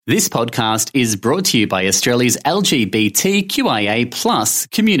This podcast is brought to you by Australia's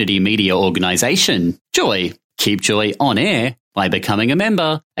LGBTQIA+ community media organisation, Joy. Keep Joy on air by becoming a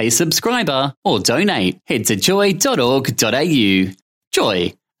member, a subscriber, or donate. Head to joy.org.au.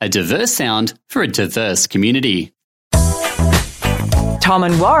 Joy, a diverse sound for a diverse community. Tom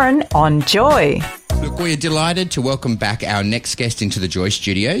and Warren on Joy. Look, we are delighted to welcome back our next guest into the Joy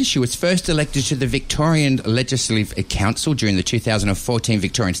Studios. She was first elected to the Victorian Legislative Council during the 2014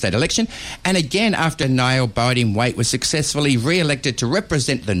 Victorian state election, and again after Niall Bowden-Waite was successfully re-elected to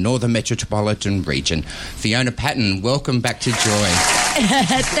represent the Northern Metropolitan Region. Fiona Patten, welcome back to Joy.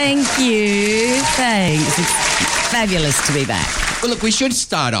 Thank you. Thanks. It's fabulous to be back. Well, look, we should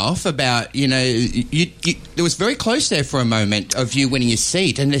start off about, you there was very close there for a moment of you winning your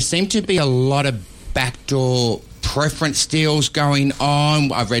seat, and there seemed to be a lot of backdoor preference deals going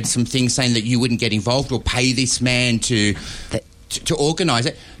on. I've read some things saying that you wouldn't get involved or pay this man to organise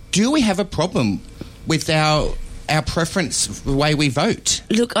it. Do we have a problem with our preference, the way we vote?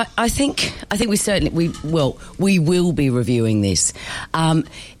 Look, I think we will be reviewing this.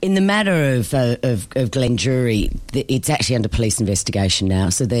 In the matter of Glenn Jury, it's actually under police investigation now,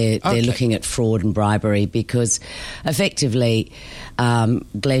 so they're looking at fraud and bribery because effectively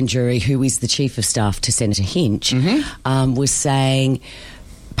Glenn Jury, who is the Chief of Staff to Senator Hinch, was saying,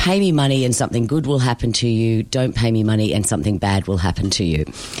 pay me money and something good will happen to you. Don't pay me money and something bad will happen to you.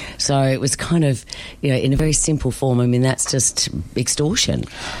 So it was kind of, in a very simple form, I mean, that's just extortion.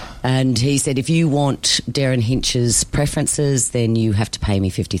 And he said, if you want Darren Hinch's preferences, then you have to pay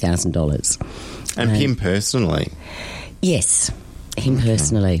me $50,000. And him personally? Yes. Him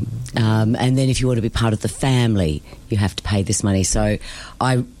personally. And then if you want to be part of the family, you have to pay this money. So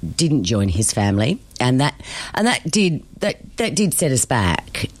I didn't join his family, and that did set us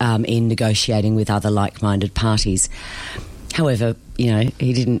back in negotiating with other like-minded parties. However,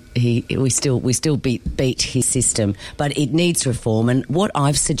 we still beat his system, but it needs reform. And what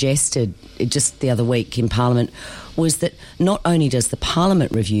I've suggested just the other week in Parliament was that not only does the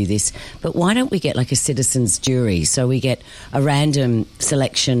Parliament review this, but why don't we get like a citizens' jury? So we get a random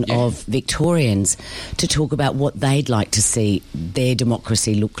selection of Victorians to talk about what they'd like to see their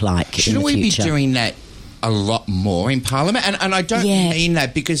democracy look like in the future. Shouldn't we be doing that a lot more in Parliament? And I don't mean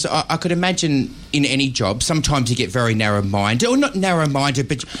that because I could imagine in any job sometimes you get very narrow-minded, or not narrow-minded,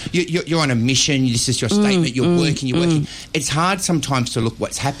 but you're on a mission, this is your statement, you're working. It's hard sometimes to look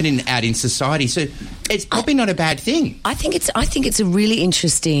what's happening out in society, so it's probably not a bad thing. I think it's a really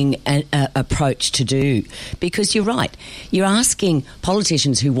interesting approach to do, because you're right. You're asking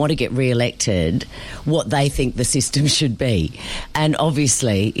politicians who want to get re-elected what they think the system should be. And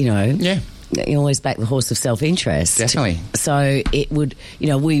obviously, you always back the horse of self-interest. Definitely. So it would,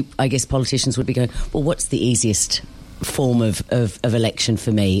 I guess politicians would be going, well, what's the easiest form of election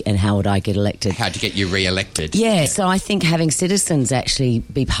for me, and how would I get elected? How to get you re-elected. Yeah, so I think having citizens actually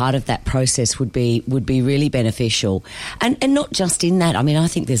be part of that process would be really beneficial. And not just in that. I mean, I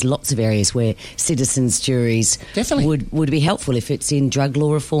think there's lots of areas where citizens' juries would be helpful, if it's in drug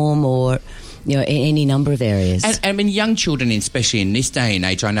law reform or any number of areas. And I mean, young children, especially in this day and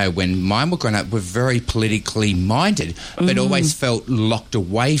age, I know when mine were growing up, were very politically minded, but always felt locked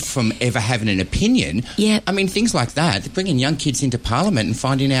away from ever having an opinion. Yeah. I mean, things like that, bringing young kids into Parliament and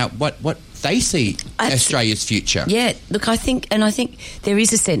finding out what they see Australia's future. Yeah, look, I think there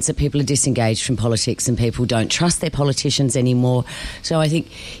is a sense that people are disengaged from politics and people don't trust their politicians anymore. So I think,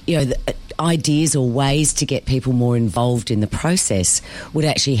 the ideas or ways to get people more involved in the process would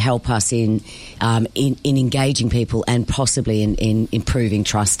actually help us in engaging people and possibly in improving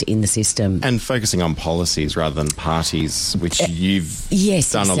trust in the system. And focusing on policies rather than parties, which you've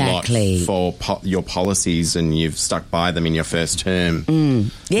done a lot for your policies, and you've stuck by them in your first term.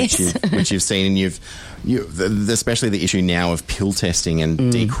 Yes. Which you've seen, and especially the issue now of pill testing and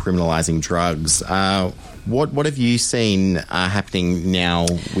decriminalising drugs. What have you seen happening now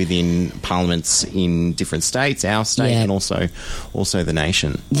within parliaments in different states, our state, and also the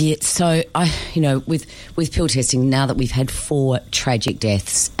nation? Yeah, so with pill testing, now that we've had 4 tragic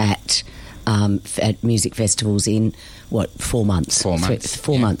deaths at music festivals in 4 months? 4 months.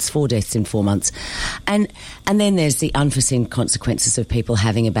 4 months, 4 deaths in 4 months. And then there's the unforeseen consequences of people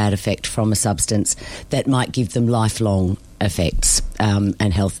having a bad effect from a substance that might give them lifelong effects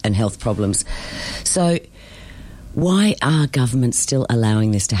and health problems. So why are governments still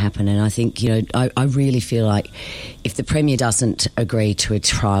allowing this to happen? And I think, I really feel like if the Premier doesn't agree to a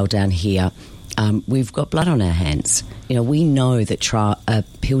trial down here, we've got blood on our hands. You know, we know that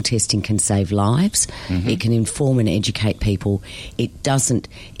pill testing can save lives. Mm-hmm. It can inform and educate people. It doesn't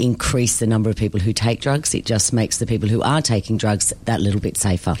increase the number of people who take drugs. It just makes the people who are taking drugs that little bit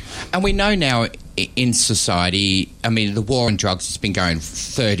safer. And we know now in society, I mean, the war on drugs has been going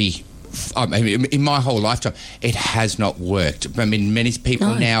in my whole lifetime, it has not worked. I mean, many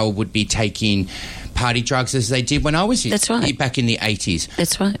people now would be taking party drugs as they did when I was back in the 80s.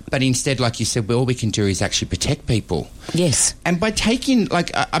 That's right. But instead, like you said, all we can do is actually protect people. Yes. And by taking, I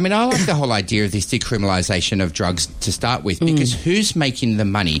like the whole idea of this decriminalisation of drugs to start with, because who's making the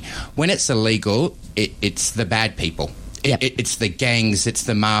money? When it's illegal, it's the bad people. Yep. It's the gangs, it's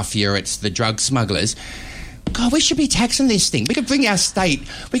the mafia, it's the drug smugglers. God, we should be taxing this thing. We could bring our state.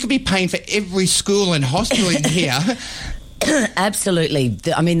 We could be paying for every school and hospital in here. Absolutely.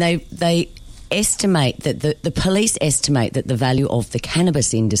 I mean, they estimate that the police estimate that the value of the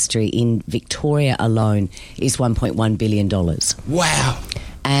cannabis industry in Victoria alone is $1.1 billion. Wow.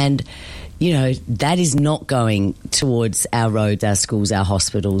 And, you know, that is not going towards our roads, our schools, our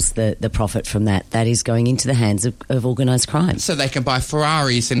hospitals, the profit from that. That is going into the hands of organised crime. So they can buy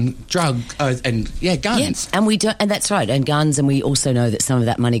Ferraris and guns. Yes, and that's right, and guns, and we also know that some of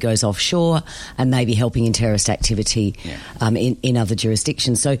that money goes offshore and maybe helping in terrorist activity in other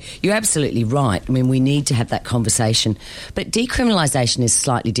jurisdictions. So you're absolutely right. I mean, we need to have that conversation. But decriminalisation is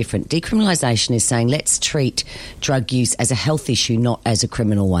slightly different. Decriminalisation is saying let's treat drug use as a health issue, not as a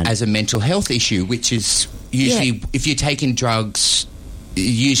criminal one. As a mental health issue, which is usually, if you're taking drugs,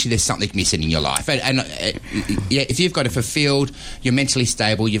 usually there's something missing in your life. And if you've got it fulfilled, you're mentally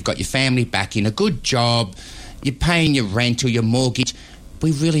stable, you've got your family back in a good job, you're paying your rent or your mortgage,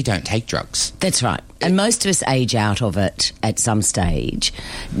 we really don't take drugs. That's right. And most of us age out of it at some stage,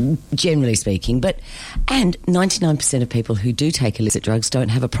 generally speaking. And 99% of people who do take illicit drugs don't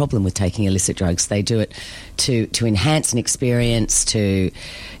have a problem with taking illicit drugs. They do it to enhance an experience, to,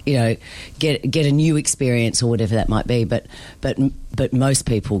 you know, get a new experience or whatever that might be. But most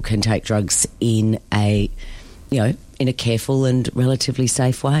people can take drugs in a careful and relatively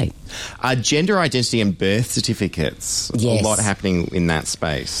safe way. Gender identity and birth certificates. Yes. A lot happening in that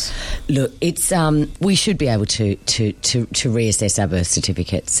space. Look, it's we should be able to reassess our birth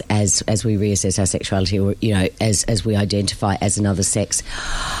certificates as we reassess our sexuality, or, you know, as we identify as another sex.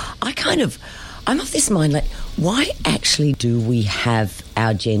 I'm of this mind, like, why actually do we have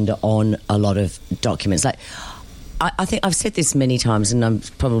our gender on a lot of documents? Like, I think I've said this many times, and I'm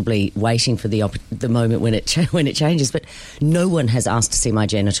probably waiting for the moment when it changes. But no one has asked to see my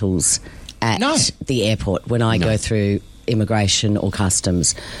genitals at the airport when I go through immigration or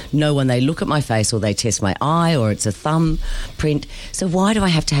customs. No one. They look at my face, or they test my eye, or it's a thumb print. So why do I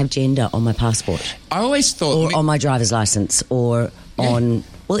have to have gender on my passport? I always thought, or on my driver's license, or on.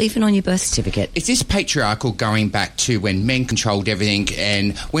 Well, even on your birth certificate. Is this patriarchal going back to when men controlled everything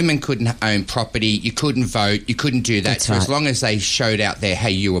and women couldn't own property, you couldn't vote, you couldn't do that? That's so right. As long as they showed out there,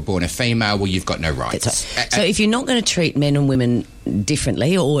 hey, you were born a female, well, you've got no rights. That's right. So if you're not going to treat men and women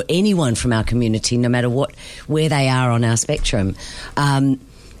differently, or anyone from our community, no matter where they are on our spectrum,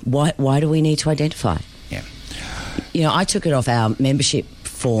 why do we need to identify? Yeah. You know, I took it off our membership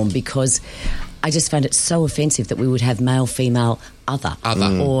form because I just found it so offensive that we would have male, female, other.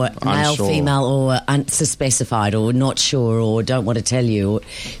 Or male, unsure. female, or unspecified, or not sure, or don't want to tell you. Or,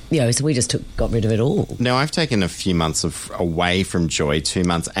 you know, so we just got rid of it all. Now, I've taken a few months away from Joy, 2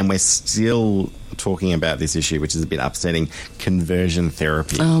 months, and we're still talking about this issue, which is a bit upsetting, conversion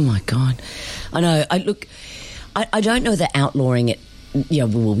therapy. Oh, my God. I know. I don't know that outlawing it, you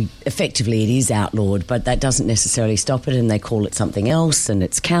know, effectively it is outlawed, but that doesn't necessarily stop it, and they call it something else, and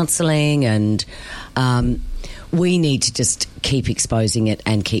it's counselling, and we need to just keep exposing it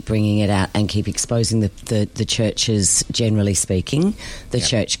and keep bringing it out and keep exposing the churches, generally speaking, the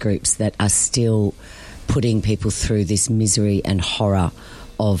church groups that are still putting people through this misery and horror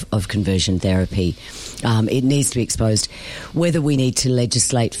of conversion therapy. It needs to be exposed. Whether we need to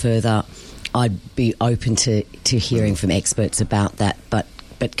legislate further, I'd be open to hearing from experts about that, but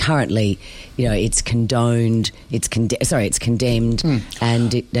currently, you know, it's condoned. It's condemned,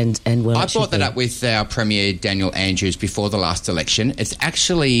 and well, I brought that up with our Premier Daniel Andrews before the last election. It's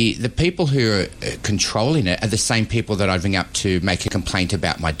actually the people who are controlling it are the same people that I bring up to make a complaint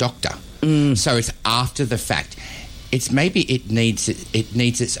about my doctor. So it's after the fact. It needs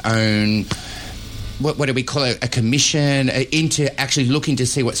its own. What do we call it? A commission into actually looking to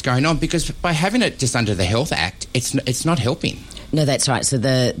see what's going on, because by having it just under the Health Act, it's not helping. No, that's right. So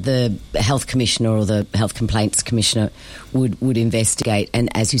the Health Commissioner or the Health Complaints Commissioner would investigate,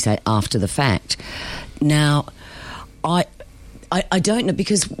 and as you say, after the fact. Now, I don't know,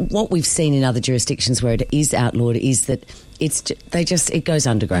 because what we've seen in other jurisdictions where it is outlawed is that it goes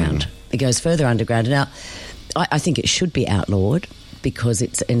underground. It goes further underground. Now, I think it should be outlawed because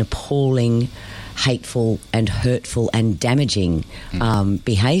it's an appalling, hateful and hurtful and damaging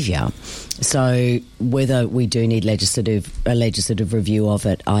behaviour. So whether we do need a legislative review of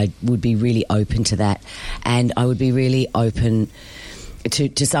it, I would be really open to that, and I would be really open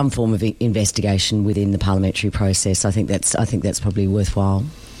to some form of investigation within the parliamentary process. I think that's probably worthwhile.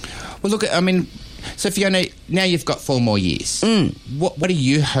 Well, look, I mean, so Fiona, now you've got 4 more years. What are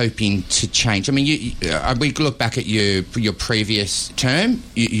you hoping to change? I mean, we look back at your previous term.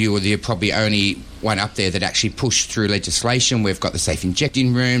 You were the probably only one up there that actually pushed through legislation. We've got the safe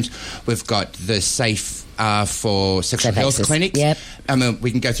injecting rooms. We've got the safe for sexual health access. clinics. Yep.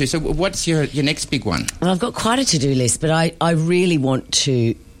 We can go through. So what's your next big one? Well, I've got quite a to-do list, but I really want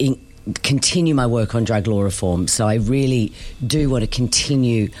to continue my work on drug law reform. So I really do want to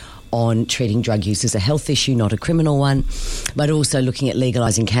continue on treating drug use as a health issue, not a criminal one, but also looking at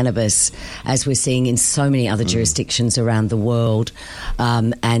legalising cannabis, as we're seeing in so many other jurisdictions around the world,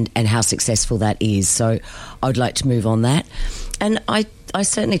 and how successful that is. So I would like to move on that. And I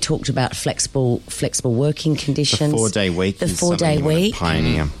certainly talked about flexible working conditions. The 4-day week. The 4-day week,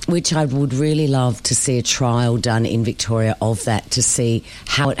 pioneer. which I would really love to see a trial done in Victoria of that, to see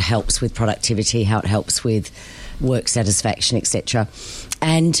how it helps with productivity, how it helps with work satisfaction, etc.,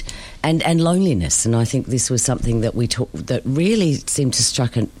 and loneliness. And I think this was something that that really seemed to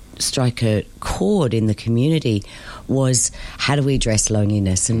strike a chord in the community, was how do we address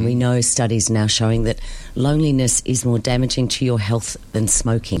loneliness? And we know studies now showing that loneliness is more damaging to your health than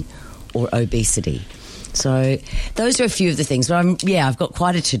smoking or obesity. So those are a few of the things. But I've got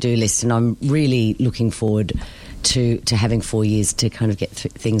quite a to-do list, and I'm really looking forward to having 4 years to kind of get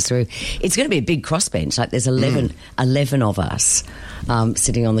things through. It's going to be a big crossbench. Like, there's 11 of us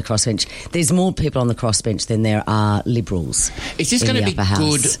sitting on the crossbench. There's more people on the crossbench than there are Liberals. Is this going to be good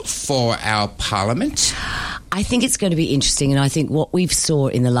House. for our Parliament? I think it's going to be interesting, and I think what we saw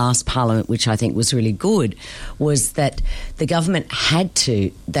in the last Parliament, which I think was really good, was that the government had to,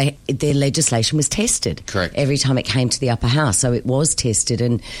 their legislation was tested. Correct. Every time it came to the upper house, so it was tested,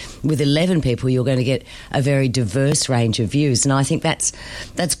 and with 11 people you're going to get a very diverse range of views, and I think that's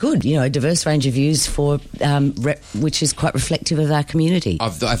good, a diverse range of views for which is quite reflective of our community.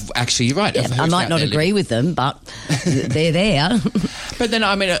 I've actually, you're right. Yeah, I might not agree with them, but they're there. But then,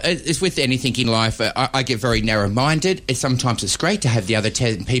 I mean, it's with anything in life, I get very narrow-minded. Sometimes it's great to have the other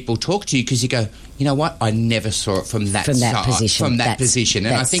 10 people talk to you, because you go, you know what, I never saw it from that position.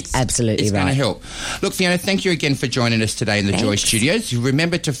 And I think absolutely it's right. going to help. Look, Fiona, thank you again for joining us today in the Joy Studios.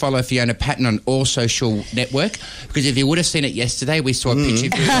 Remember to follow Fiona Patten on all social network, because if you would have seen it yesterday, we saw a picture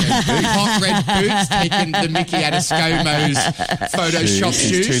of you in hot red boots taking the Mickey out of ScoMo's Photoshop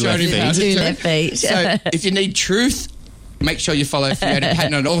shoes. Two left feet. So if you need truth, make sure you follow Fiona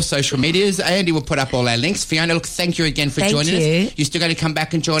Patten on all social medias. Andy will put up all our links. Fiona, look, thank you again for joining us. You still going to come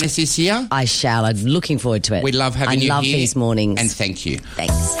back and join us this year? I shall. I'm looking forward to it. We love having you here. I love these mornings. And thank you.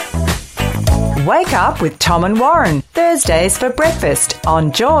 Thanks. Wake up with Tom and Warren, Thursdays for breakfast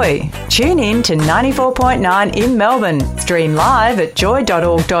on Joy. Tune in to 94.9 in Melbourne. Stream live at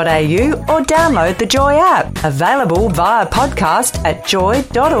joy.org.au or download the Joy app. Available via podcast at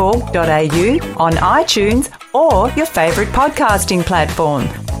joy.org.au, on iTunes or your favourite podcasting platform.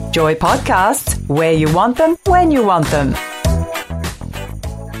 Joy Podcasts, where you want them, when you want them.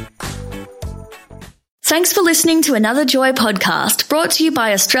 Thanks for listening to another Joy podcast, brought to you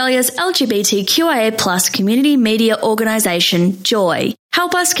by Australia's LGBTQIA+ community media organisation, Joy.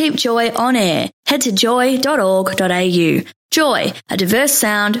 Help us keep Joy on air. Head to joy.org.au. Joy, a diverse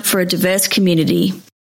sound for a diverse community.